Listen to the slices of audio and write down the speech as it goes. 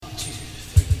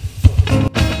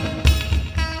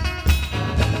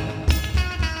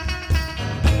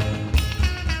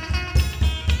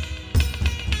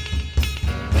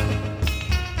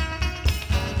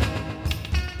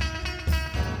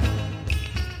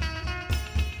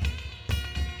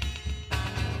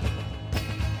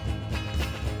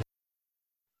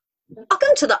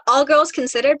Welcome to the All Girls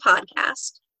Considered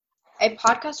podcast, a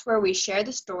podcast where we share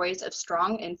the stories of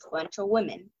strong, influential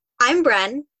women. I'm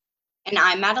Bren. And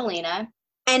I'm Madalena.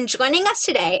 And joining us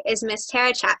today is Miss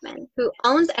Tara Chapman, who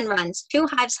owns and runs Two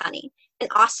Hives Honey, an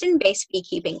Austin-based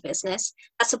beekeeping business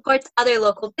that supports other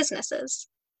local businesses.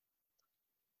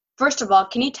 First of all,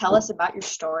 can you tell us about your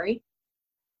story?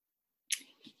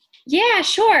 Yeah,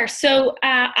 sure. So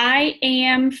I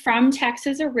am from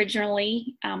Texas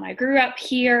originally. I grew up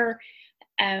here,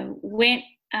 went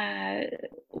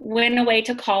away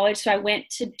to college. So I went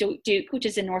to Duke, which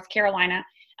is in North Carolina.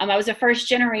 I was a first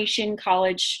generation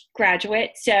college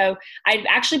graduate. So I'd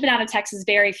actually been out of Texas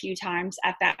very few times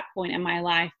at that point in my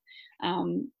life.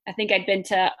 I think I'd been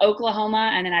to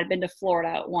Oklahoma and then I'd been to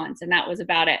Florida once, and that was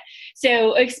about it.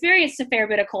 So experienced a fair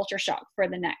bit of culture shock for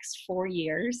the next 4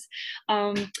 years,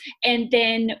 and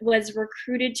then was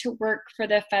recruited to work for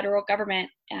the federal government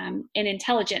in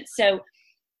intelligence. So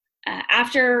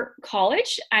after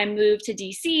college, I moved to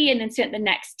DC and then spent the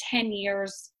next 10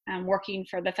 years working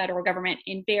for the federal government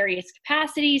in various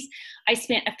capacities. I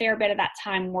spent a fair bit of that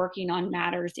time working on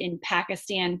matters in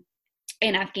Pakistan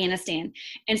and Afghanistan,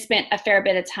 and spent a fair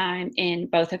bit of time in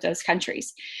both of those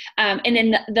countries. And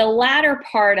then the latter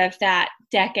part of that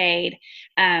decade,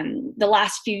 the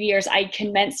last few years, I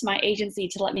convinced my agency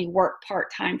to let me work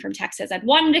part-time from Texas. I'd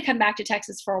wanted to come back to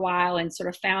Texas for a while and sort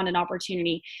of found an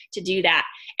opportunity to do that.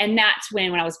 And that's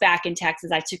when I was back in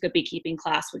Texas, I took a beekeeping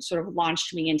class, which sort of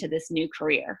launched me into this new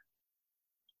career.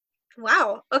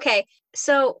 Wow. Okay.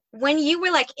 So when you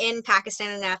were in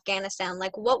Pakistan and Afghanistan,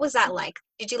 what was that like?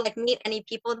 Did you meet any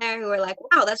people there who were like,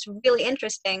 wow, that's really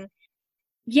interesting?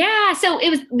 Yeah. So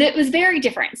it was very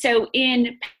different. So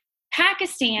in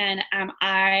Pakistan,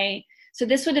 so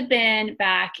this would have been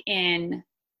back in,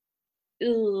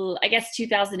 I guess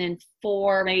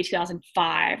 2004, maybe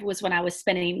 2005 was when I was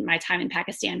spending my time in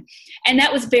Pakistan. And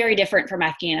that was very different from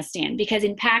Afghanistan, because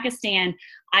in Pakistan,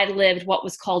 I lived what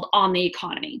was called on the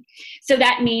economy. So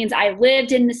that means I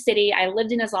lived in the city. I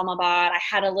lived in Islamabad. I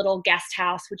had a little guest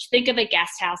house, which think of a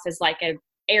guest house as like a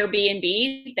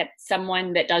Airbnb, that's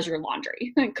someone that does your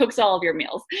laundry and cooks all of your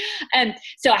meals. And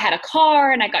so I had a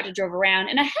car and I got to drive around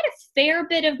and I had a fair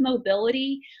bit of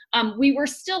mobility. We were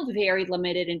still very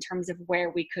limited in terms of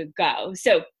where we could go.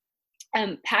 So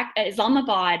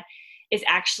Islamabad is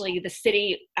actually, the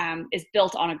city is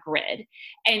built on a grid.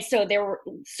 And so there were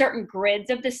certain grids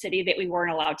of the city that we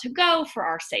weren't allowed to go for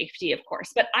our safety, of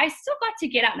course. But I still got to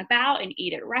get out and about and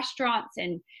eat at restaurants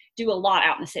and do a lot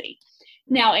out in the city.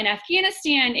 Now, in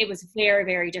Afghanistan, it was very,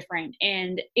 very different.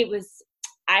 And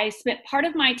I spent part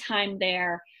of my time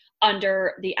there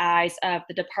under the eyes of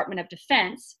the Department of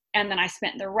Defense. And then I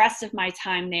spent the rest of my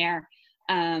time there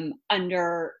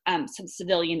under some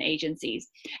civilian agencies.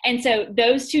 And so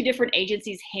those two different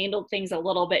agencies handled things a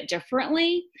little bit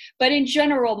differently. But in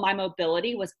general, my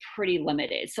mobility was pretty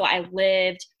limited. So I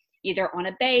lived either on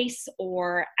a base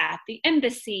or at the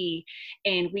embassy,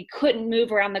 and we couldn't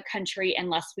move around the country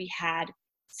unless we had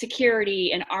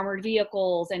security and armored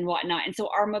vehicles and whatnot. And so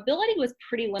our mobility was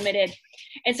pretty limited.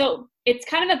 And so it's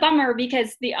kind of a bummer,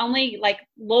 because the only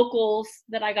locals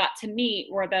that I got to meet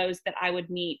were those that I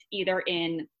would meet either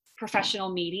in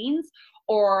professional meetings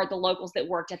or the locals that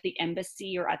worked at the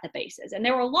embassy or at the bases. And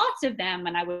there were lots of them,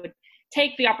 and I would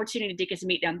take the opportunity to get to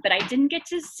meet them, but I didn't get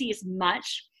to see as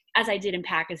much as I did in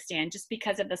Pakistan, just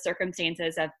because of the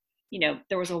circumstances of,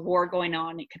 there was a war going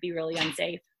on. It could be really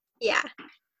unsafe. Yeah.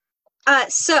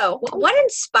 So what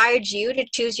inspired you to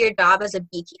choose your job as a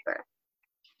beekeeper?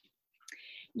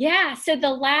 Yeah. So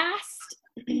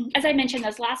as I mentioned,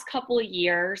 those last couple of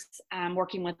years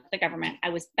working with the government, I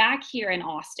was back here in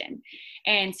Austin.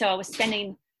 And so I was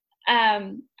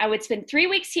I would spend 3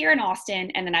 weeks here in Austin,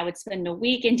 and then I would spend a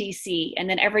week in DC. And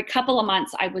then every couple of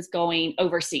months I was going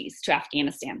overseas to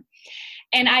Afghanistan.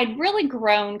 And I'd really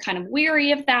grown kind of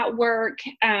weary of that work.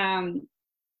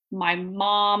 My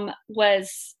mom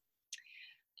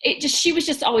she was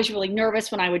just always really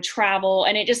nervous when I would travel,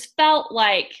 and it just felt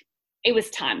like it was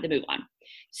time to move on.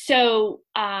 So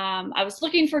I was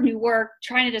looking for new work,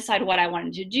 trying to decide what I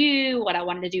wanted to do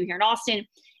here in Austin.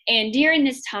 And during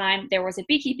this time, there was a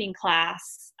beekeeping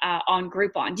class on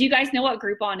Groupon. Do you guys know what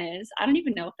Groupon is? I don't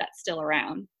even know if that's still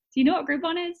around. Do you know what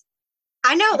Groupon is?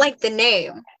 I know the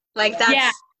name. That's...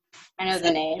 Yeah. I know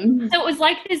the name. So it was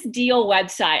like this deal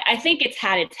website. I think it's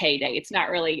had its heyday. It's not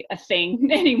really a thing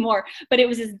anymore, but it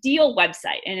was this deal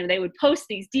website, and they would post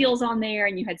these deals on there,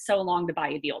 and you had so long to buy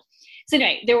a deal. So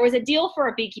anyway, there was a deal for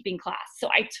a beekeeping class. So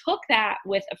I took that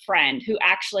with a friend who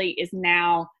actually is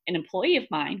now an employee of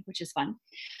mine, which is fun.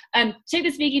 Took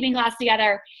this beekeeping class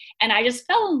together, and I just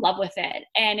fell in love with it.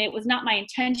 And it was not my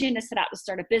intention to set out to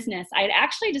start a business. I had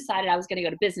actually decided I was going to go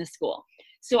to business school.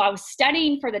 So I was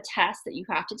studying for the test that you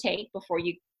have to take before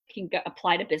you can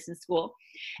apply to business school.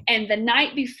 And the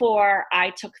night before I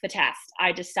took the test,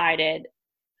 I decided,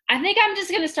 I think I'm just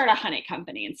going to start a honey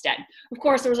company instead. Of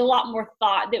course, there was a lot more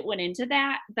thought that went into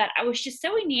that, but I was just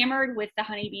so enamored with the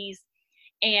honeybees.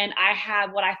 And I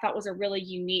had what I thought was a really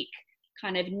unique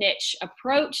kind of niche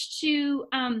approach to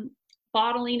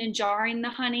bottling and jarring the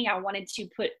honey. I wanted to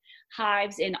put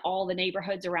hives in all the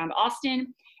neighborhoods around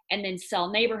Austin and then sell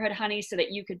neighborhood honey so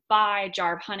that you could buy a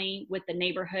jar of honey with the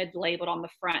neighborhood labeled on the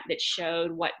front that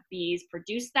showed what bees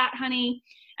produced that honey.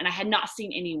 And I had not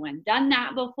seen anyone done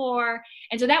that before.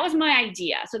 And so that was my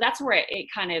idea. So that's where it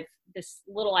kind of, this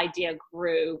little idea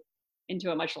grew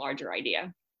into a much larger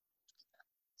idea.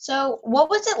 So what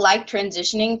was it like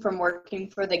transitioning from working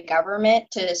for the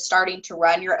government to starting to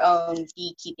run your own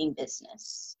beekeeping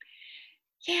business?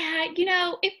 Yeah,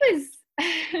 it was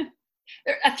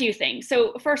a few things.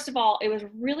 So first of all, it was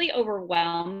really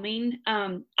overwhelming.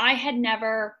 I had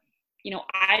never,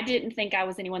 I didn't think I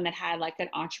was anyone that had like an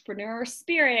entrepreneur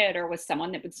spirit or was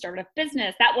someone that would start a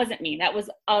business. That wasn't me. That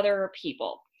was other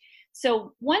people.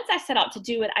 So once I set out to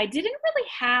do it, I didn't really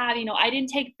have, I didn't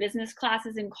take business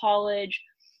classes in college.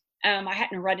 I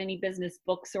hadn't read any business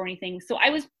books or anything. So I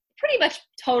was pretty much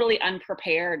totally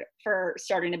unprepared for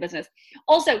starting a business.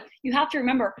 Also, you have to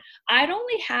remember, I'd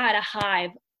only had a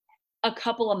hive a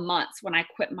couple of months when I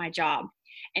quit my job.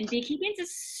 And beekeeping is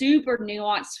a super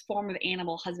nuanced form of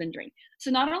animal husbandry.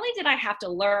 So not only did I have to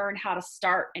learn how to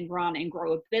start and run and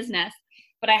grow a business,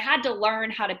 but I had to learn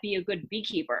how to be a good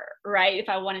beekeeper, right? If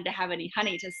I wanted to have any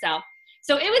honey to sell.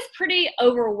 So it was pretty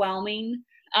overwhelming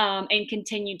and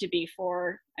continued to be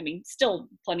for, still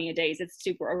plenty of days. It's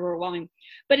super overwhelming.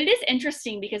 But it is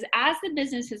interesting because as the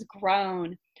business has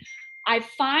grown, I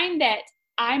find that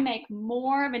I make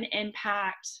more of an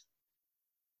impact.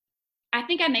 I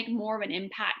think I make more of an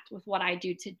impact with what I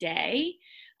do today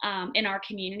in our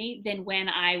community than when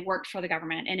I worked for the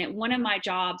government. And at one of my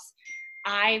jobs,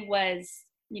 I was,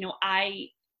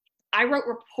 I wrote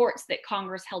reports that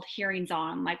Congress held hearings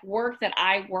on, like work that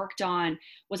I worked on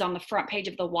was on the front page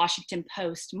of the Washington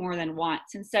Post more than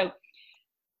once. And so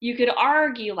you could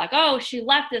argue like, oh, she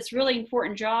left this really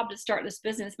important job to start this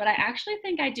business. But I actually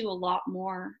think I do a lot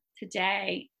more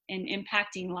today in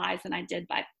impacting lives than I did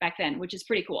back then, which is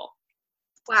pretty cool.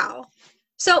 Wow.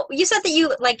 So you said that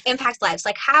you like impact lives.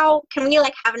 Like how can we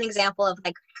like have an example of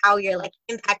like how you're like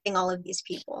impacting all of these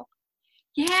people?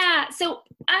 Yeah. So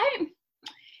I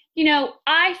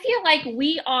feel like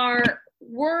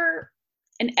we're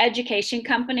an education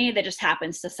company that just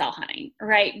happens to sell honey,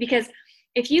 right? Because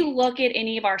if you look at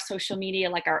any of our social media,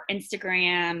 like our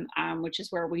Instagram, which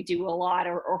is where we do a lot,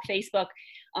 or Facebook,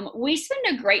 we spend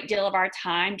a great deal of our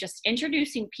time just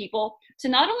introducing people to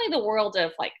not only the world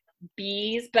of like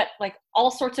bees, but like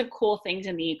all sorts of cool things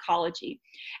in the ecology.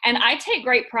 And I take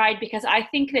great pride because I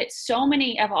think that so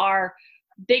many of our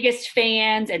biggest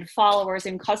fans and followers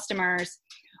and customers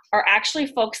are actually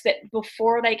folks that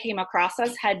before they came across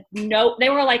us they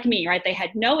were like me, right? They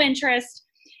had no interest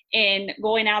in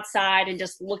going outside and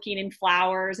just looking in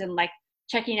flowers and like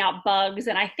checking out bugs.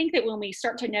 And I think that when we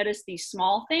start to notice these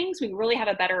small things, we really have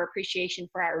a better appreciation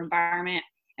for our environment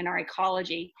and our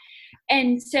ecology.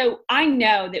 And so I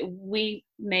know that we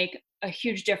make a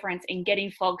huge difference in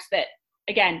getting folks that,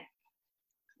 again,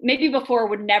 maybe before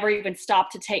would never even stop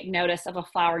to take notice of a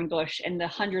flowering bush and the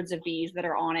hundreds of bees that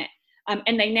are on it.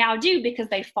 And they now do because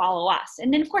they follow us.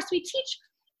 And then, of course, we teach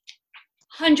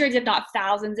hundreds, if not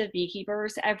thousands, of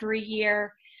beekeepers every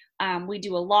year. We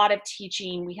do a lot of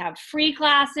teaching. We have free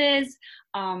classes.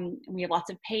 We have lots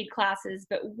of paid classes.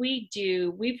 But we've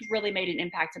really made an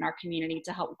impact in our community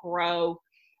to help grow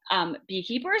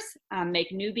beekeepers,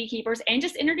 make new beekeepers, and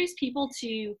just introduce people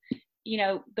to,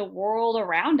 the world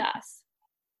around us.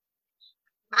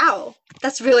 Wow,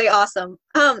 that's really awesome.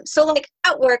 So like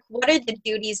at work, what are the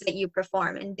duties that you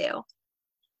perform and do?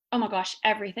 Oh my gosh,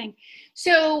 everything.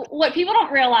 So what people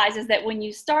don't realize is that when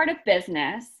you start a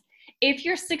business, if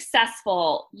you're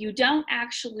successful, you don't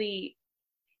actually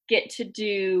get to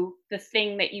do the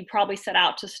thing that you probably set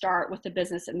out to start with the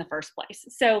business in the first place.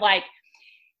 So like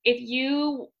if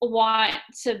you want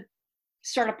to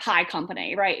start a pie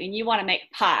company, right, and you want to make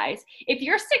pies, if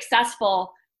you're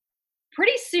successful,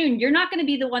 pretty soon you're not going to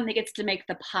be the one that gets to make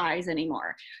the pies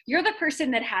anymore. You're the person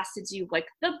that has to do like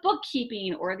the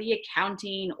bookkeeping or the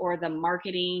accounting or the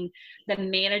marketing, the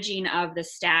managing of the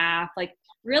staff. Like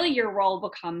really your role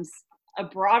becomes a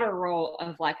broader role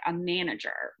of like a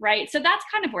manager, right? So that's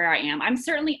kind of where I am. I'm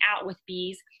certainly out with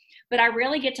bees, but I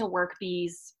rarely get to work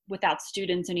bees without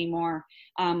students anymore.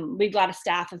 We've got a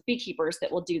staff of beekeepers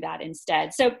that will do that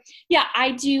instead. So yeah,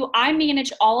 I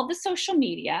manage all of the social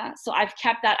media. So I've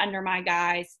kept that under my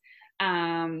guys,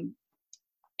 and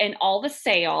all the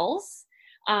sales.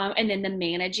 And then the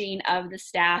managing of the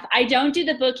staff. I don't do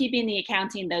the bookkeeping, the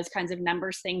accounting, those kinds of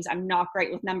numbers things. I'm not great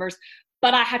with numbers,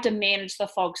 but I have to manage the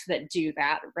folks that do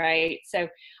that, right? So,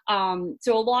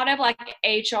 so a lot of like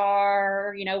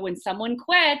HR, you know, when someone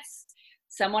quits,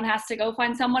 someone has to go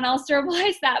find someone else to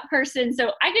replace that person.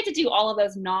 So I get to do all of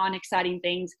those non-exciting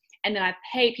things, and then I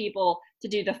pay people to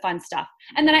do the fun stuff.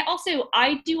 And then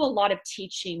I do a lot of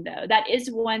teaching though. That is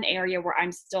one area where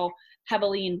I'm still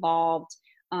heavily involved.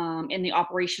 In the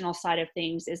operational side of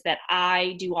things, is that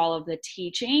I do all of the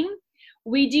teaching.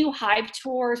 We do hive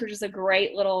tours, which is a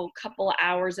great little couple of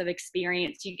hours of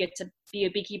experience. You get to be a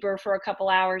beekeeper for a couple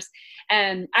hours.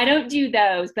 And I don't do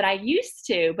those, but I used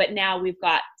to. But now we've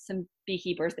got some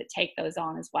beekeepers that take those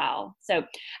on as well. So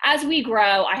as we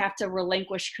grow, I have to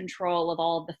relinquish control of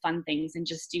all of the fun things and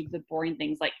just do the boring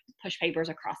things like push papers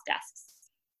across desks.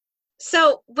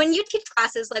 So when you teach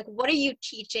classes, like, what are you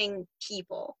teaching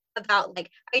people about?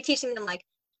 Like, are you teaching them, like,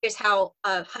 here's how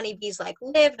honeybees, like,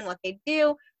 live and what they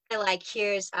do? And, like,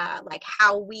 here's, like,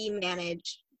 how we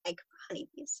manage, like,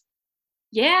 honeybees?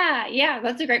 Yeah,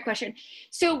 that's a great question.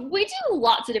 So we do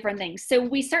lots of different things. So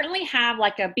we certainly have,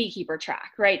 like, a beekeeper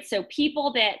track, right? So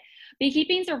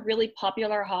beekeeping is a really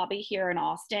popular hobby here in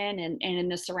Austin and in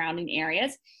the surrounding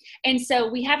areas. And so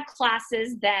we have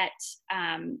classes that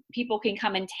people can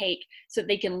come and take so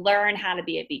they can learn how to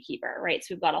be a beekeeper, right?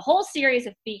 So we've got a whole series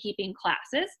of beekeeping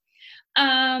classes,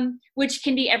 which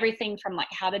can be everything from like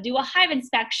how to do a hive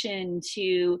inspection to,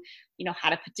 you know, how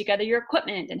to put together your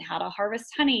equipment and how to harvest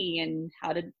honey and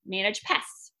how to manage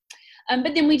pests.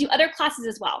 But then we do other classes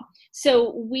as well.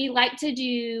 So we like to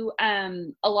do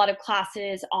a lot of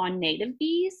classes on native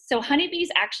bees. So honeybees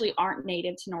actually aren't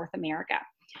native to North America,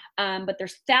 but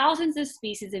there's thousands of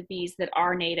species of bees that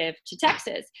are native to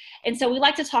Texas. And so we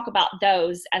like to talk about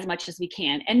those as much as we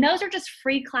can. And those are just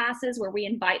free classes where we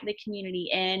invite the community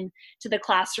in to the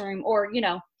classroom, or, you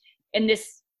know, in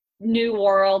this new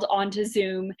world onto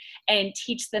Zoom, and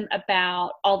teach them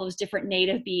about all those different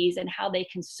native bees and how they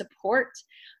can support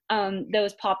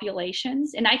those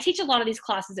populations. And I teach a lot of these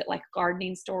classes at like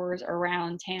gardening stores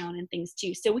around town and things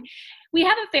too. So we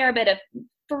have a fair bit of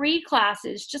free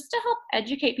classes just to help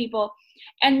educate people.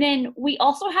 And then we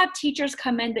also have teachers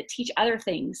come in that teach other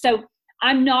things. So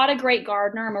I'm not a great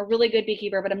gardener. I'm a really good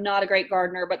beekeeper, but I'm not a great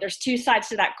gardener. But there's two sides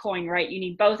to that coin, right? You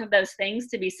need both of those things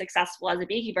to be successful as a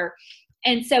beekeeper.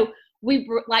 And so we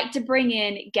like to bring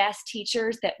in guest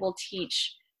teachers that will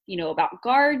teach, you know, about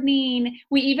gardening.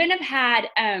 We even have had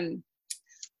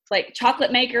like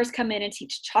chocolate makers come in and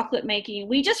teach chocolate making.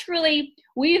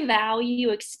 We value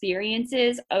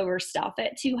experiences over stuff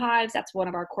at Two Hives. That's one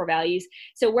of our core values.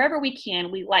 So wherever we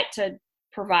can, we like to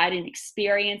provide an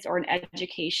experience or an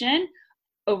education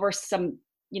over some,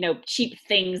 you know, cheap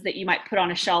things that you might put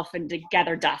on a shelf and to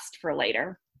gather dust for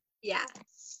later. Yeah.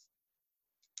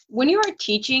 When you are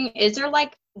teaching, is there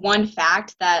like one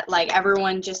fact that like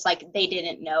everyone just like they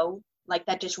didn't know, like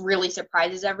that just really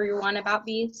surprises everyone about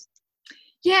bees?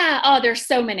 Yeah, oh, there's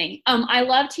so many. I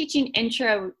love teaching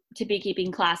intro to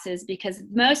beekeeping classes because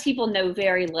most people know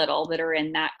very little that are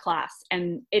in that class.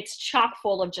 And it's chock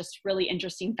full of just really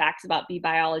interesting facts about bee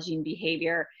biology and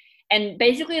behavior. And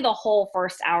basically the whole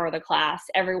first hour of the class,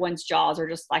 everyone's jaws are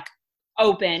just like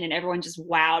open and everyone's just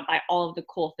wowed by all of the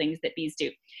cool things that bees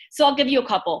do. So I'll give you a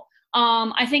couple.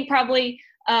 I think probably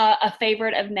a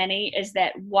favorite of many is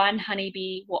that one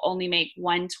honeybee will only make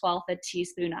 1/12 a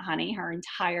teaspoon of honey her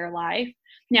entire life.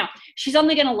 Now, she's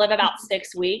only going to live about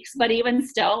 6 weeks, but even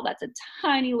still, that's a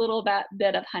tiny little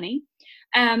bit of honey.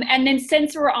 And then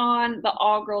since we're on the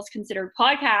All Girls Considered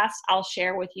podcast, I'll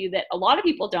share with you that a lot of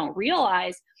people don't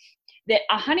realize that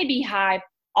a honeybee hive,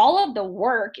 all of the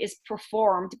work is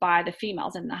performed by the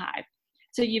females in the hive.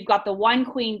 So you've got the one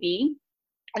queen bee,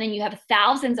 and then you have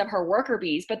thousands of her worker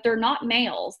bees, but they're not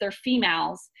males, they're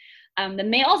females. The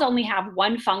males only have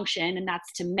one function, and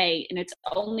that's to mate, and it's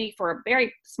only for a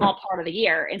very small part of the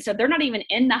year. And so they're not even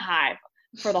in the hive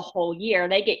for the whole year.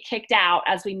 They get kicked out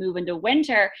as we move into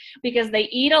winter because they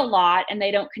eat a lot and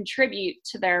they don't contribute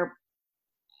to their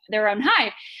own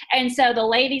hive. And so the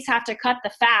ladies have to cut the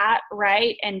fat,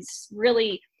 right, and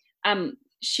really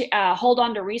hold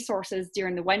on to resources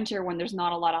during the winter when there's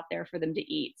not a lot out there for them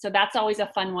to eat. So that's always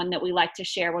a fun one that we like to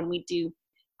share when we do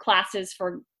classes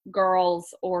for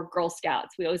girls or Girl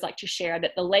Scouts. We always like to share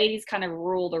that the ladies kind of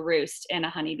rule the roost in a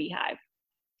honeybee hive.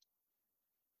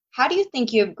 How do you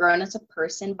think you have grown as a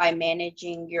person by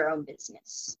managing your own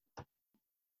business?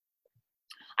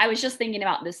 I was just thinking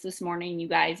about this morning, you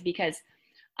guys, because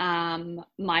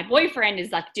my boyfriend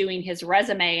is like doing his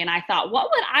resume, and I thought, what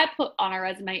would I put on a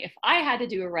resume if I had to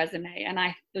do a resume? And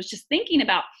I was just thinking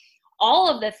about all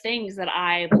of the things that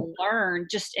I've learned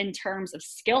just in terms of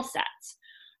skill sets,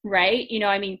 right?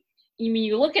 I mean,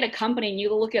 you look at a company and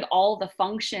you look at all the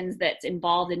functions that's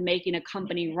involved in making a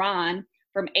company run,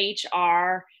 from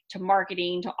HR to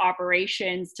marketing to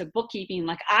operations to bookkeeping.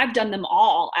 Like, I've done them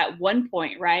all at one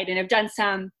point, right? And I've done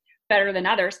some better than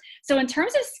others. So in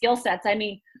terms of skill sets, I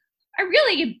mean, I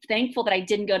really am thankful that I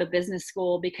didn't go to business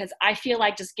school, because I feel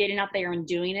like just getting out there and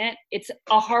doing it, it's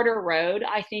a harder road,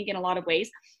 I think, in a lot of ways.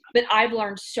 But I've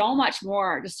learned so much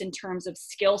more just in terms of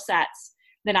skill sets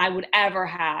than I would ever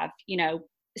have,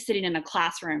 sitting in a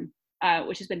classroom,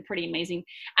 which has been pretty amazing.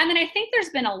 And then I think there's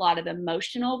been a lot of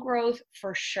emotional growth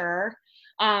for sure.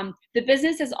 The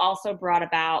business has also brought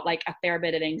about like a fair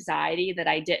bit of anxiety that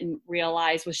I didn't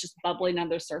realize was just bubbling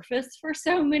under the surface for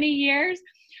so many years.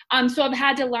 So I've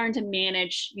had to learn to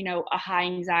manage, a high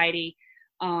anxiety.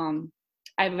 I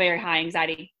have a very high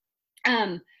anxiety.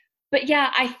 But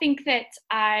yeah, I think that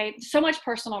so much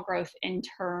personal growth in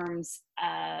terms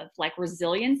of like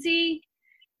resiliency.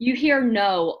 You hear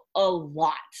no a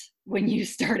lot when you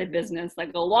start a business. Like,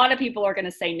 a lot of people are going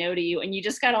to say no to you, and you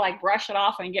just got to like brush it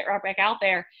off and get right back out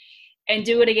there and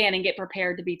do it again and get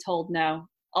prepared to be told no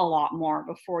a lot more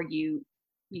before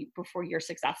you're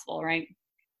successful, right?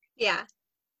 Yeah.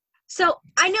 So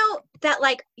I know that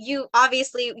like you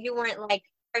weren't like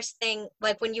first thing,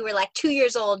 like when you were like 2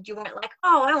 years old, you weren't like,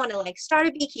 oh, I want to like start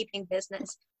a beekeeping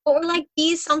business. But were like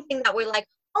bees something that were like,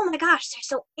 oh my gosh, they're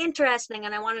so interesting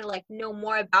and I want to like know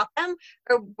more about them?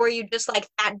 Or were you just like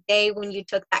that day when you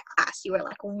took that class, you were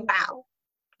like, wow,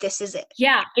 this is it?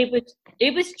 Yeah, it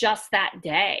was just that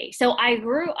day. So I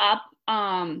grew up,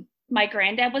 my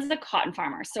granddad was a cotton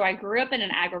farmer. So I grew up in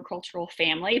an agricultural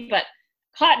family, but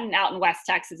cotton out in West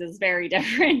Texas is very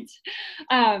different.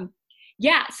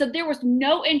 Yeah, so there was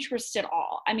no interest at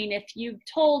all. I mean, if you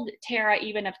told Tara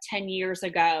even of 10 years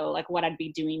ago, like what I'd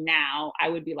be doing now, I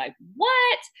would be like,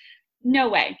 what? No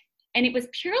way. And it was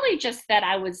purely just that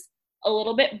I was a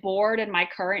little bit bored in my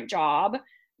current job.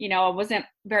 I wasn't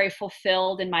very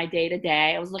fulfilled in my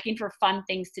day-to-day. I was looking for fun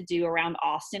things to do around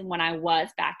Austin when I was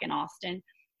back in Austin.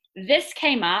 This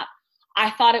came up.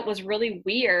 I thought it was really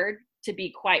weird, to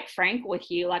be quite frank with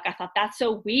you. Like, I thought, that's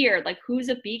so weird. Like, who's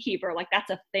a beekeeper? Like,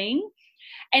 that's a thing.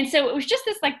 And so it was just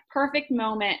this like perfect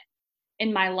moment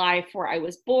in my life where I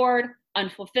was bored,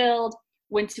 unfulfilled,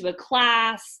 went to a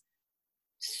class,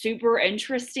 super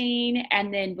interesting,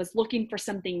 and then was looking for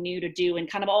something new to do, and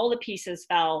kind of all the pieces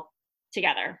fell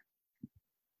together.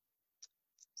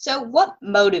 So what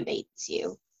motivates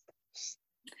you?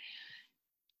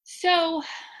 So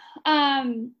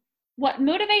what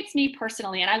motivates me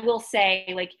personally, and I will say,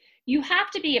 like, you have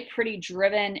to be a pretty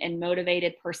driven and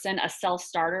motivated person, a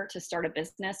self-starter, to start a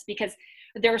business, because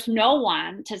there's no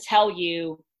one to tell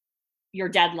you your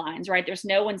deadlines, right? There's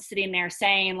no one sitting there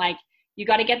saying like, you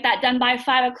got to get that done by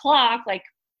 5 o'clock. Like,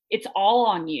 it's all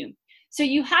on you. So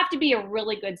you have to be a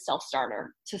really good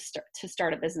self-starter to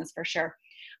start a business for sure.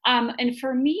 And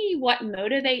for me, what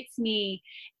motivates me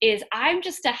is I'm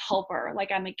just a helper.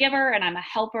 Like, I'm a giver and I'm a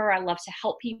helper. I love to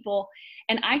help people.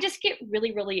 And I just get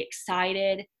really, really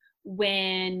excited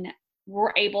when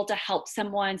we're able to help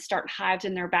someone start hives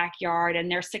in their backyard and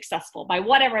they're successful by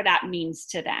whatever that means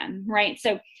to them, right?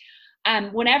 So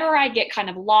whenever I get kind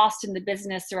of lost in the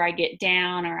business, or I get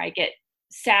down, or I get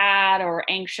sad or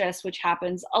anxious, which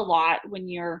happens a lot when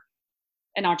you're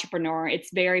an entrepreneur, it's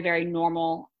very, very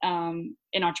normal in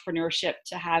entrepreneurship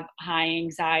to have high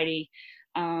anxiety.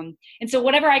 And so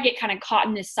whenever I get kind of caught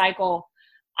in this cycle,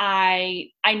 I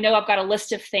know I've got a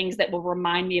list of things that will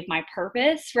remind me of my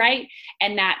purpose, right?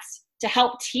 And that's to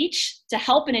help teach, to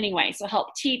help in any way. So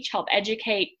help teach, help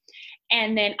educate.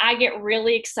 And then I get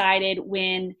really excited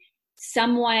when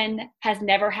someone has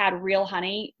never had real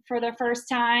honey for the first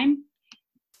time,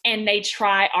 and they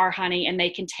try our honey and they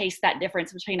can taste that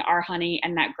difference between our honey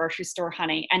and that grocery store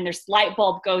honey. And their light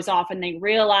bulb goes off and they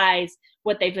realize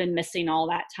what they've been missing all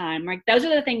that time. Like, those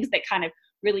are the things that kind of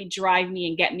really drive me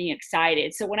and get me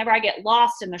excited. So whenever I get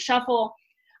lost in the shuffle,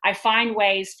 I find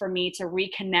ways for me to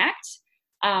reconnect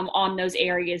on those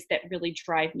areas that really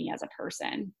drive me as a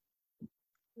person.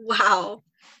 Wow.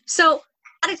 So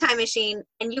had a time machine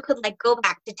and you could like go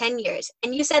back to 10 years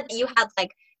and you said that you had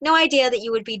like no idea that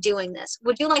you would be doing this.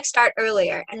 Would you like start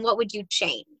earlier, and what would you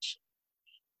change?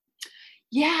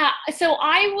 Yeah. So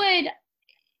I would,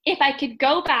 if I could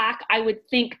go back, I would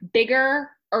think bigger,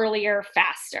 earlier,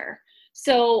 faster.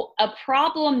 So a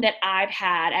problem that I've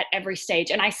had at every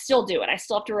stage, and I still do it, I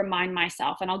still have to remind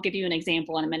myself, and I'll give you an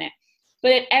example in a minute.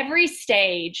 But at every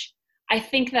stage, I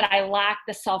think that I lack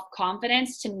the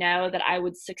self-confidence to know that I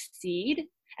would succeed.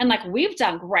 And like, we've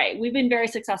done great. We've been very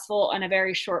successful in a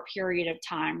very short period of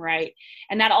time, right?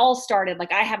 And that all started,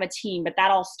 like, I have a team, but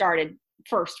that all started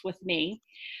first with me.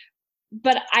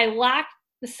 But I lack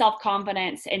the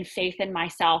self-confidence and faith in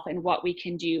myself and what we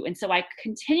can do. And so I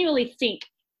continually think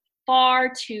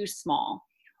far too small,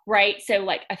 right? So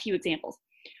like a few examples.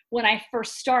 When I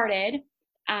first started,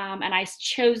 and I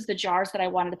chose the jars that I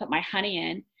wanted to put my honey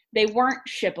in, they weren't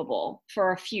shippable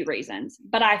for a few reasons.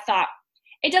 But I thought,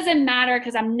 it doesn't matter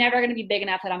because I'm never going to be big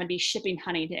enough that I'm going to be shipping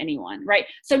honey to anyone, right?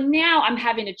 So now I'm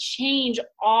having to change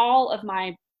all of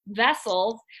my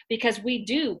vessels because we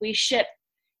ship,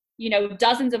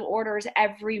 dozens of orders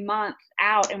every month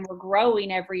out, and we're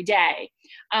growing every day.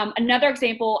 Another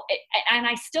example, and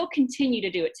I still continue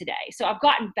to do it today. So I've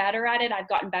gotten better at it. I've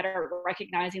gotten better at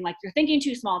recognizing, like, you're thinking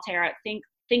too small, Tara.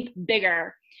 Think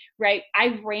bigger, right?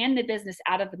 I ran the business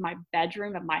out of my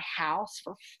bedroom of my house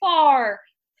for far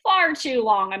too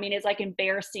long. I mean, it's like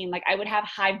embarrassing. Like, I would have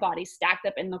Hive bodies stacked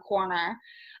up in the corner,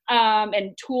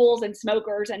 and tools and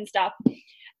smokers and stuff.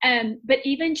 But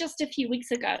even just a few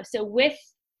weeks ago, so with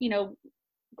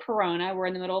Corona, we're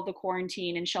in the middle of the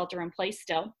quarantine and shelter in place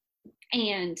still.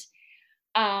 And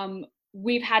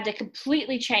we've had to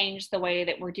completely change the way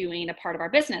that we're doing a part of our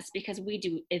business, because we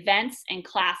do events and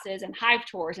classes and Hive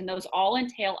tours, and those all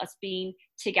entail us being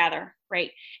together,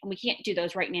 right? And we can't do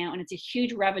those right now, and it's a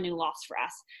huge revenue loss for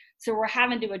us. So we're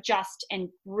having to adjust and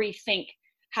rethink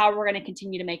how we're going to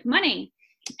continue to make money.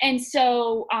 And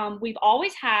so we've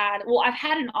always had, I've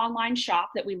had an online shop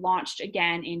that we launched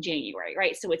again in January,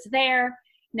 right? So it's there,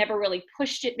 never really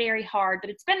pushed it very hard, but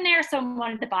it's been there. Someone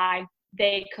wanted to buy,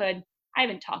 I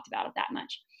haven't talked about it that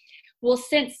much. Well,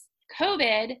 since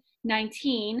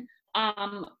COVID-19,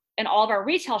 and all of our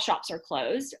retail shops are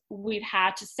closed, we've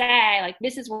had to say, like,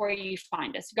 this is where you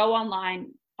find us. Go online,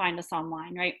 find us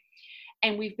online, right?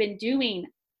 And we've been doing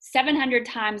 700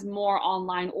 times more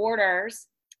online orders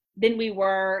than we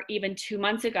were even 2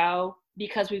 months ago,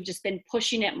 because we've just been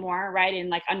pushing it more, right? And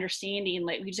like understanding,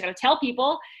 like, we just got to tell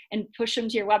people and push them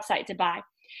to your website to buy.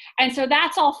 And so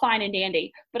that's all fine and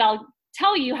dandy, but I'll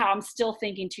tell you how I'm still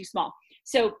thinking too small.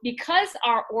 So because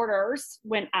our orders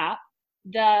went up,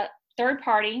 the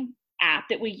third-party app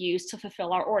that we use to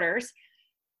fulfill our orders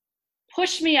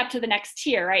pushed me up to the next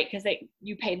tier, right? Because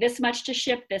you pay this much to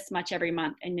ship, this much every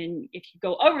month. And then if you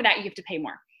go over that, you have to pay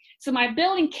more. So my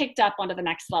billing kicked up onto the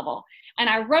next level. And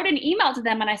I wrote an email to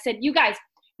them and I said, you guys,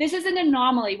 this is an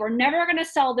anomaly. We're never going to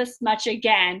sell this much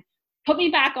again. Put me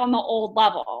back on the old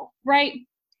level, right?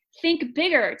 Think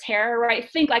bigger, Tara, right?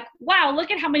 Think like, wow,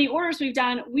 look at how many orders we've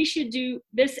done. We should do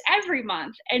this every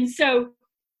month. And so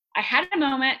I had a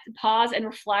moment to pause and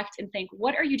reflect and think,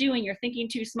 what are you doing? You're thinking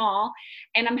too small.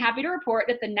 And I'm happy to report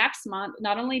that the next month,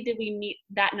 not only did we meet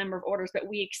that number of orders, but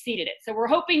we exceeded it. So we're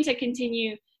hoping to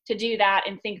continue to do that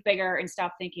and think bigger and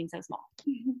stop thinking so small.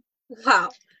 Wow.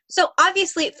 So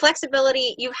obviously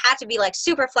flexibility, you had to be like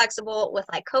super flexible with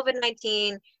like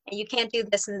COVID-19, and you can't do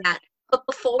this and that. But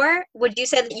before, would you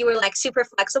say that you were like super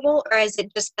flexible, or has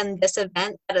it just been this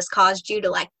event that has caused you to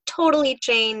like totally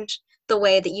change the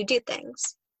way that you do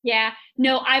things? Yeah,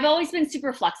 no, I've always been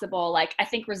super flexible. Like, I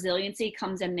think resiliency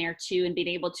comes in there too, and being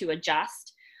able to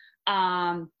adjust.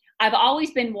 I've always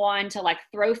been one to like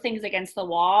throw things against the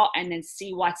wall and then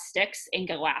see what sticks and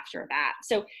go after that.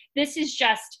 So this is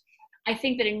just, I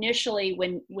think that initially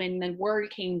when the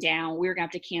word came down, we were gonna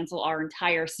have to cancel our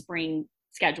entire spring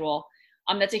schedule.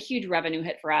 That's a huge revenue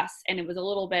hit for us, and it was a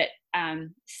little bit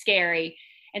scary.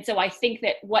 And so I think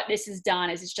that what this has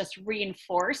done is it's just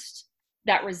reinforced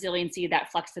that resiliency,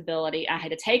 that flexibility. I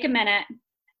had to take a minute,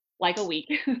 like a week,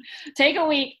 take a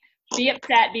week, be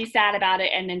upset, be sad about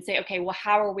it, and then say, okay, well,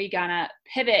 how are we gonna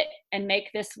pivot and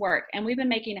make this work? And we've been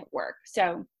making it work.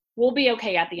 So we'll be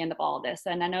okay at the end of all of this.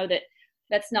 And I know that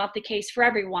that's not the case for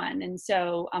everyone. And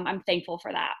so I'm thankful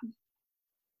for that.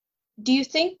 Do you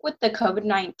think with the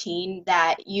COVID-19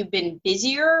 that you've been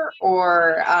busier,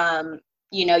 or,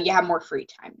 you have more free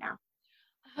time now?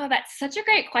 Oh, that's such a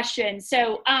great question.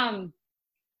 So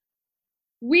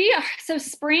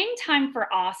springtime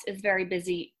for us is very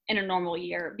busy in a normal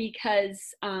year, because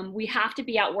we have to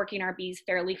be out working our bees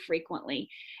fairly frequently.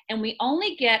 And we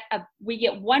only get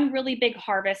one really big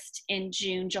harvest in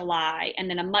June, July, and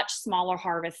then a much smaller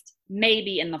harvest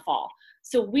maybe in the fall.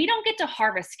 So we don't get to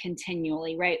harvest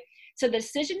continually, right? So the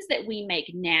decisions that we make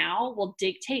now will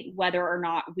dictate whether or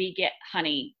not we get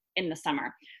honey in the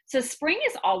summer. So spring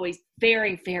is always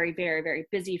very, very, very, very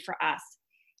busy for us.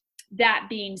 That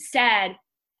being said,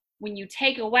 when you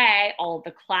take away all of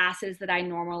the classes that I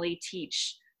normally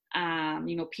teach,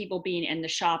 people being in the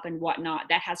shop and whatnot,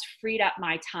 that has freed up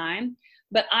my time.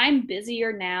 But I'm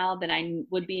busier now than I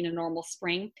would be in a normal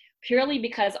spring, purely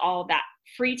because all of that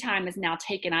free time is now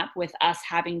taken up with us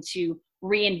having to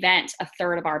reinvent a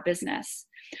third of our business.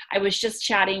 I was just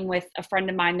chatting with a friend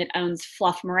of mine that owns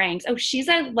Fluff Meringues. Oh, she's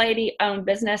a lady-owned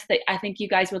business that I think you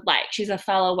guys would like. She's a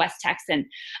fellow West Texan.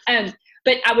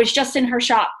 But I was just in her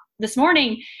shop this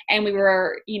morning, and we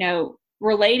were,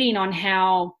 relating on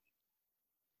how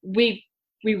we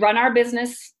run our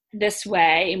business this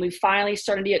way, and we finally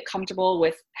started to get comfortable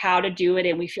with how to do it,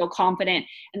 and we feel confident.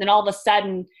 And then all of a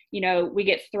sudden, we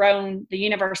get the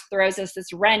universe throws us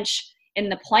this wrench in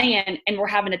the plan, and we're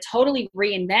having to totally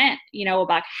reinvent,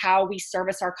 about how we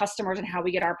service our customers and how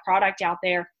we get our product out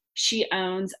there. She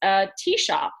owns a tea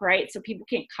shop, right? So people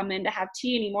can't come in to have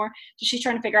tea anymore. So she's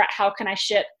trying to figure out, how can I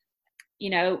ship,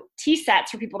 tea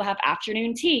sets for people to have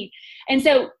afternoon tea? And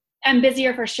so I'm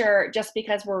busier for sure, just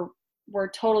because we're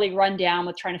totally run down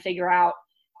with trying to figure out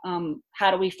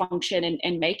how do we function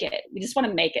and make it. We just want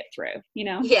to make it through,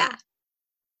 Yeah.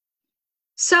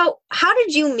 So how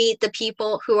did you meet the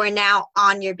people who are now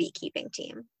on your beekeeping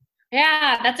team?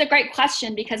 Yeah, that's a great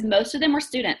question, because most of them were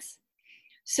students.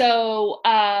 So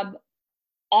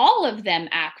all of them,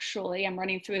 actually, I'm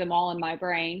running through them all in my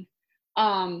brain.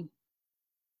 All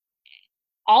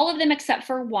of them except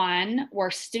for one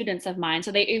were students of mine.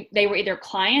 So they were either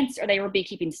clients or they were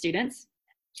beekeeping students,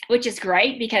 which is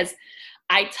great because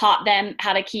I taught them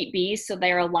how to keep bees, so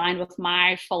they're aligned with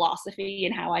my philosophy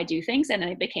and how I do things, and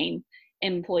they became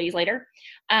employees later.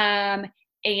 And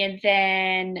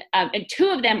then and two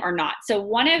of them are not. So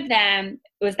one of them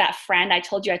was that friend I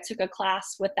told you I took a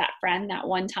class with, that friend that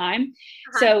one time.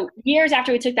 So years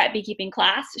after we took that beekeeping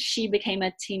class, she became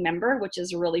a team member, which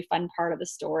is a really fun part of the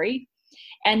story.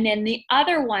 And then the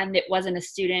other one that wasn't a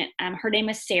student, her name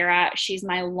is Sarah. She's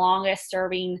my longest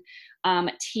serving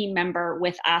team member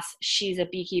with us. She's a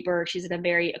beekeeper. She's a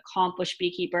very accomplished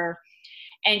beekeeper.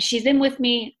 And she's been with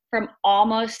me from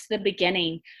almost the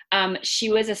beginning.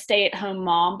 She was a stay-at-home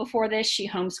mom before this. She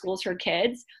homeschools her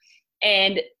kids.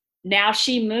 And now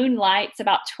she moonlights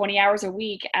about 20 hours a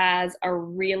week as a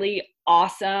really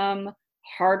awesome,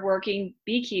 hardworking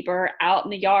beekeeper out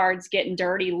in the yards, getting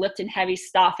dirty, lifting heavy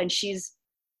stuff. And she's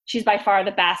by far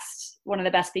the best, one of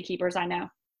the best beekeepers I know.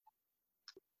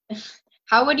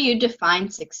 How would you define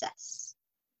success?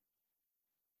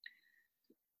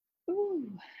 Ooh,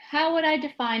 how would I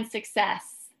define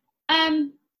success?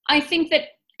 I think that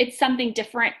it's something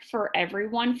different for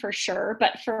everyone, for sure.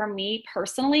 But for me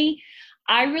personally,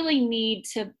 I need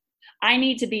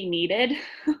to be needed.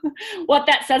 What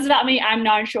that says about me, I'm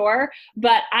not sure,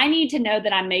 but I need to know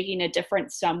that I'm making a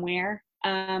difference somewhere.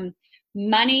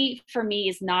 Money for me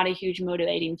is not a huge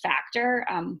motivating factor.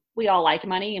 We all like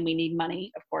money and we need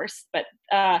money, of course, but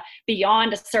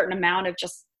beyond a certain amount of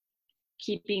just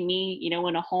keeping me,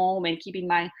 in a home and keeping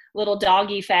my little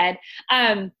doggy fed,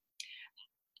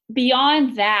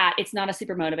 beyond that, it's not a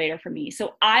super motivator for me.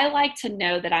 So I like to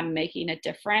know that I'm making a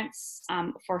difference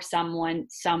for someone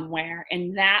somewhere.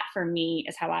 And that for me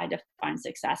is how I define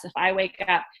success. If I wake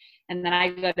up and then I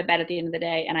go to bed at the end of the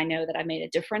day and I know that I made a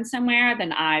difference somewhere,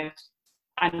 then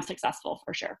I'm successful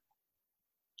for sure.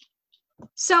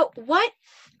 So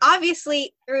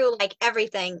obviously through like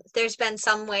everything, there's been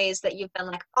some ways that you've been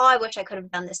like, oh, I wish I could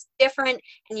have done this different,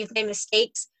 and you've made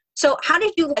mistakes. So how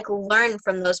did you like learn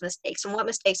from those mistakes, and what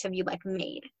mistakes have you like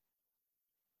made?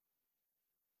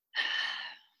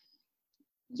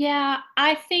 Yeah,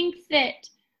 I think that,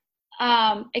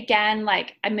 again,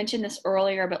 like I mentioned this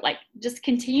earlier, but like just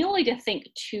continually to think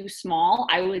too small,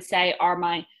 I would say are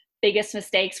my biggest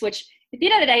mistakes, which at the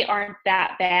end of the day aren't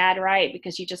that bad, right?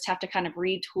 Because you just have to kind of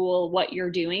retool what you're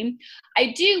doing.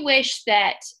 I do wish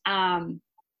that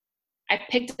I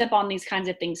picked up on these kinds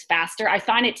of things faster. I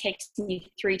find it takes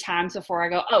me 3 times before I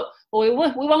go, oh,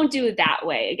 well, we won't do it that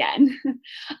way again.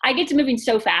 I get to moving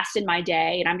so fast in my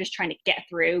day, and I'm just trying to get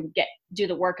through, do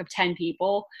the work of 10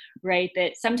 people, right?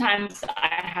 That sometimes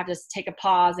I have to take a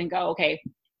pause and go, okay,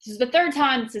 this is the 3rd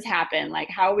time this has happened. Like,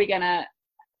 how are we going to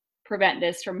prevent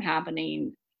this from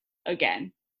happening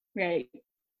again, right?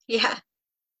 Yeah.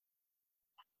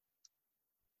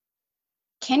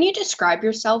 Can you describe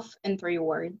yourself in 3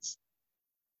 words?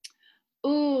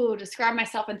 Ooh, describe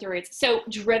myself in 3 words. So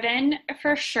driven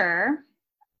for sure.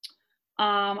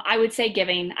 I would say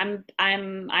giving.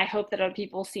 I hope that other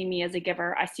people see me as a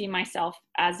giver. I see myself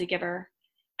as a giver.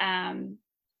 and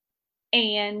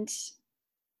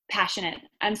passionate.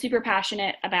 I'm super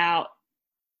passionate about,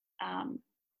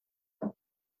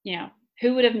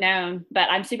 who would have known, but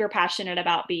I'm super passionate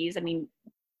about bees. I mean,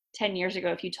 10 years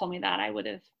ago, if you told me that, I would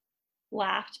have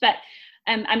laughed, but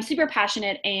I'm super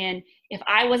passionate. And if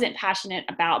I wasn't passionate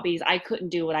about bees, I couldn't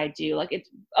do what I do. Like,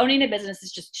 owning a business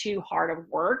is just too hard of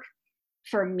work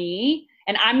for me.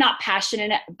 And I'm not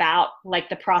passionate about like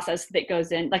the process that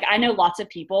goes in. Like, I know lots of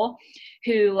people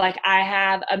who, like, I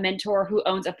have a mentor who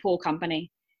owns a pool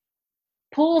company.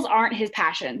 Pools aren't his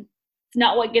passion. It's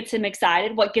not what gets him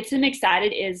excited. What gets him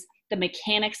excited is the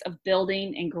mechanics of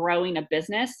building and growing a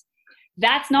business.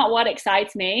 That's not what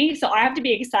excites me. So I have to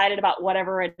be excited about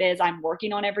whatever it is I'm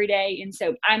working on every day. And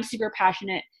so I'm super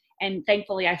passionate. And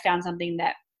thankfully, I found something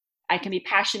that I can be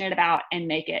passionate about and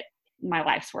make it my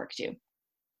life's work too.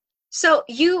 So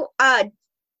you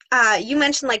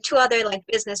mentioned like two other like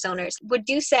business owners. Would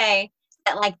you say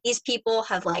that like these people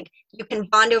have like, you can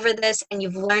bond over this and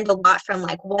you've learned a lot from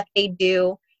like what they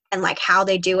do and like how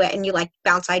they do it, and you like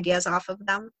bounce ideas off of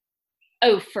them?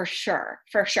 Oh, for sure.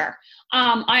 For sure.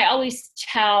 I always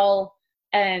tell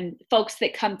folks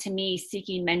that come to me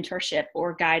seeking mentorship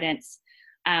or guidance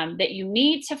that you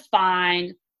need to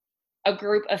find a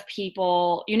group of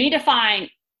people. You need to find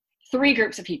 3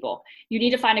 groups of people. You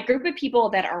need to find a group of people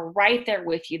that are right there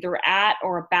with you. They're at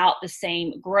or about the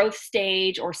same growth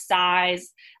stage or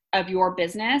size of your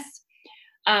business.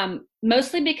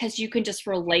 Mostly because you can just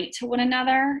relate to one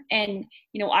another. And,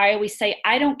 I always say,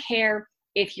 I don't care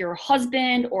if your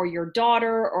husband or your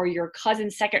daughter or your cousin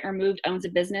second removed owns a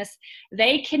business.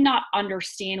 They cannot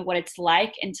understand what it's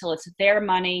like until it's their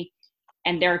money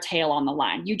and their tail on the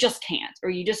line. You just can't, or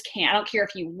you just can't. I don't care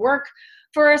if you work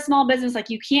for a small business, like,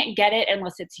 you can't get it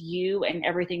unless it's you and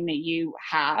everything that you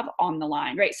have on the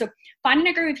line, right? So finding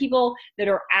a group of people that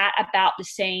are at about the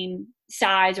same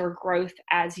size or growth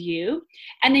as you.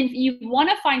 And then you want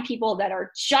to find people that are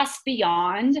just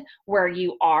beyond where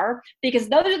you are, because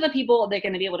those are the people that are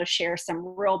going to be able to share some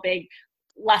real big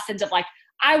lessons of like,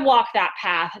 I walked that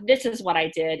path. This is what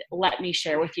I did. Let me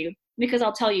share with you. Because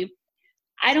I'll tell you,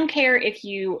 I don't care if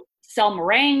you sell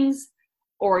meringues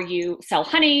or you sell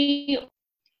honey,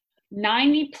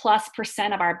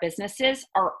 90+% of our businesses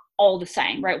are all the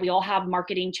same, right? We all have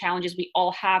marketing challenges. We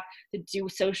all have to do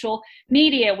social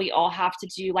media. We all have to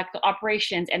do like the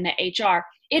operations and the HR.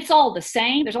 It's all the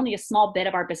same. There's only a small bit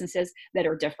of our businesses that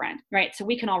are different, right? So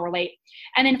we can all relate.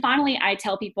 And then finally, I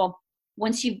tell people,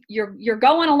 once you're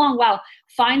going along well,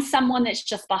 find someone that's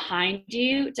just behind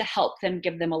you to help them,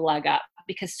 give them a leg up.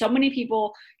 Because so many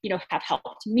people, have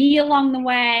helped me along the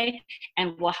way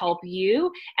and will help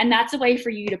you. And that's a way for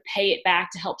you to pay it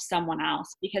back to help someone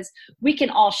else, because we can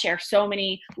all share so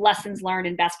many lessons learned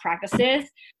and best practices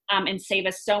and save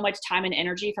us so much time and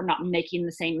energy from not making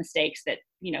the same mistakes that,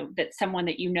 that someone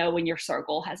that in your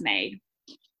circle has made.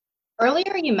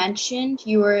 Earlier, you mentioned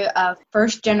you were a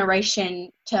first generation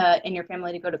in your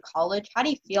family to go to college. How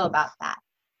do you feel about that?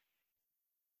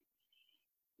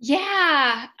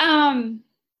 Yeah.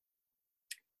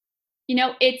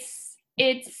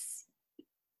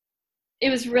 It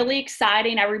was really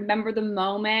exciting. I remember the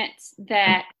moment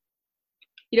that,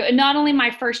 not only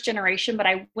my first generation, but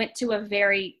I went to a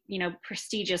very,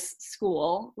 prestigious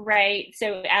school, right?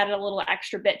 So it added a little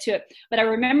extra bit to it. But I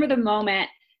remember the moment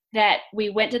that we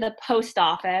went to the post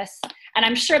office, and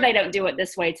I'm sure they don't do it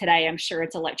this way today. I'm sure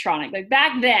it's electronic. Like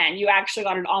back then, you actually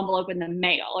got an envelope in the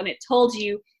mail, and it told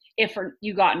you if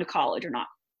you got into college or not.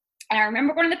 And I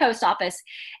remember going to the post office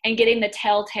and getting the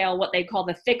telltale, what they call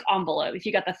the thick envelope. If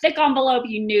you got the thick envelope,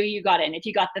 you knew you got in. If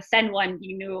you got the thin one,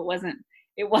 you knew it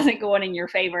wasn't going in your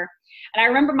favor. And I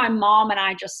remember my mom and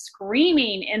I just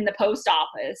screaming in the post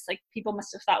office. Like, people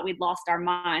must have thought we'd lost our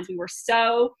minds. We were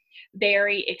so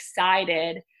very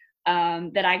excited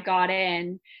that I got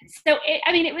in. So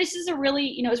it was just a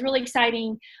really, it was really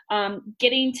exciting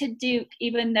getting to Duke,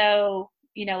 even though,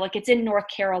 like, it's in North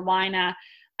Carolina,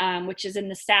 which is in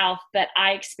the South, but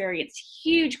I experienced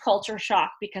huge culture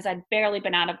shock because I'd barely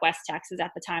been out of West Texas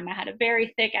at the time. I had a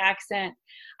very thick accent.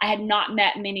 I had not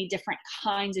met many different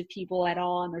kinds of people at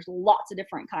all, and there's lots of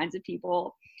different kinds of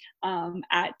people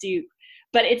at Duke.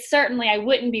 But it's certainly, I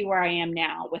wouldn't be where I am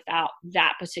now without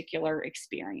that particular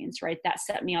experience, right? That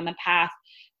set me on the path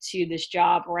to this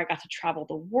job where I got to travel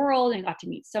the world and got to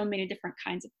meet so many different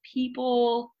kinds of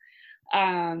people.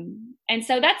 And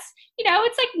so that's,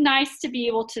 it's like nice to be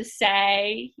able to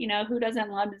say, who doesn't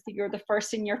love to think you're the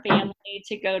first in your family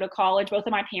to go to college. Both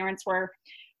of my parents were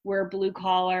blue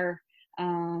collar.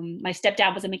 My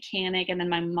stepdad was a mechanic, and then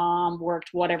my mom worked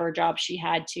whatever job she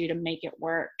had to make it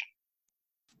work.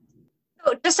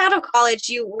 So just out of college,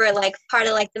 you were like part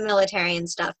of like the military and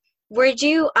stuff. Would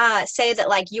you say that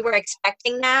like you were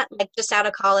expecting that? Like just out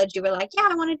of college, you were like, yeah,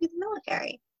 I want to do the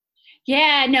military.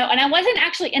 Yeah, no, and I wasn't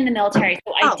actually in the military.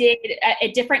 So I Oh. did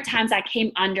at different times I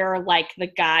came under like the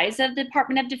guise of the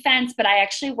Department of Defense, but I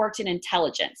actually worked in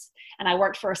intelligence and I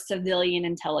worked for a civilian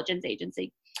intelligence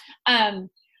agency.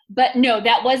 But no,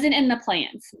 that wasn't in the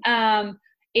plans.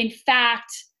 In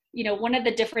fact, you know, one of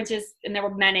the differences, and there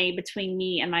were many between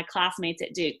me and my classmates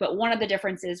at Duke, but one of the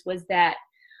differences was that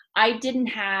I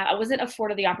wasn't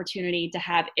afforded the opportunity to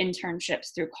have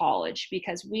internships through college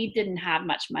because we didn't have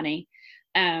much money.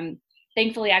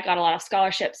 Thankfully, I got a lot of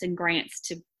scholarships and grants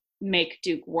to make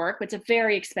Duke work. It's a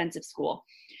very expensive school.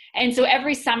 And so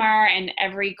every summer and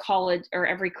every college or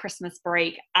every Christmas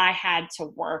break, I had to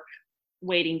work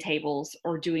waiting tables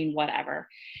or doing whatever.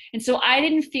 And so I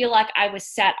didn't feel like I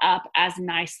was set up as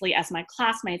nicely as my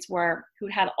classmates were, who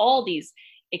had all these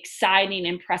exciting,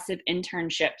 impressive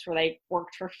internships where they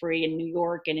worked for free in New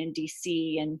York and in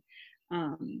DC and,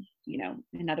 you know,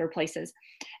 in other places.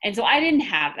 And so I didn't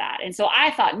have that. And so I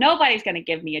thought nobody's going to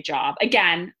give me a job.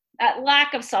 Again, that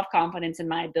lack of self-confidence in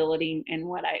my ability and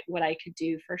what I could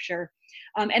do for sure.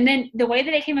 And then the way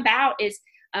that it came about is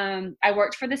I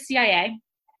worked for the CIA.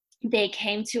 They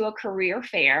came to a career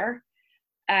fair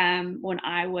when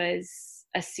I was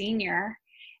a senior,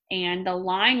 and the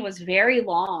line was very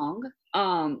long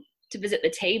to visit the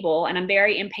table, and I'm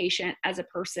very impatient as a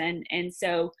person. And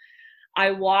so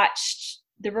I watched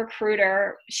the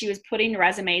recruiter. She was putting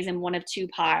resumes in one of two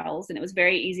piles, and it was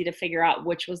very easy to figure out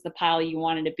which was the pile you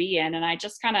wanted to be in. And I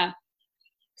just kind of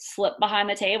slipped behind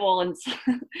the table and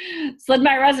slid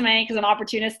my resume, because I'm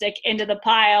opportunistic, into the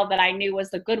pile that I knew was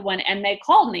the good one. And they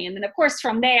called me. And then of course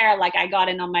from there, like I got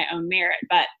in on my own merit,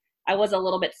 but I was a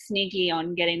little bit sneaky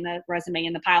on getting the resume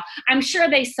in the pile. I'm sure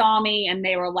they saw me and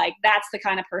they were like, that's the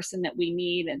kind of person that we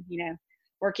need. And, you know,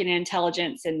 working in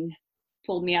intelligence, and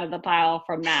pulled me out of the pile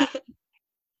from that.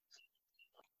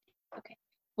 Okay.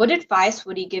 What advice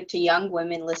would you give to young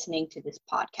women listening to this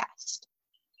podcast?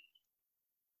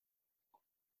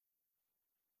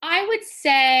 I would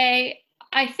say,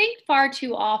 I think far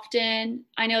too often,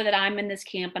 I know that I'm in this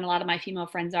camp and a lot of my female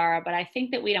friends are, but I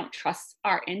think that we don't trust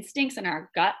our instincts and our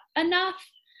gut enough.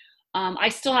 I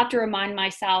still have to remind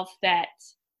myself that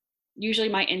usually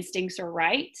my instincts are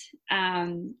right.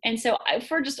 And so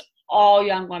for just all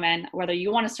young women, whether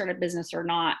you want to start a business or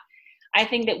not, I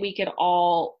think that we could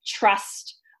all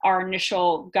trust our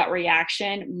initial gut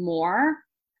reaction more,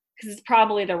 because it's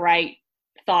probably the right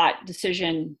thought,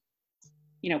 decision,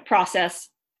 you know, process.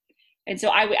 And so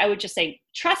I would just say,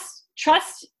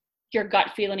 trust your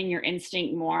gut feeling and your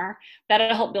instinct more.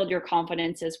 That'll help build your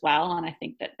confidence as well. And I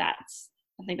think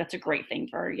that's a great thing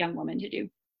for a young woman to do.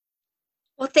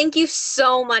 Well, thank you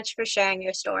so much for sharing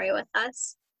your story with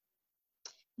us.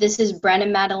 This is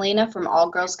Brennan Madalena from All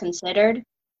Girls Considered.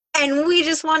 And we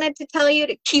just wanted to tell you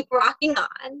to keep rocking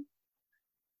on.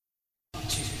 1,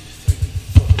 2,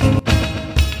 3, 4.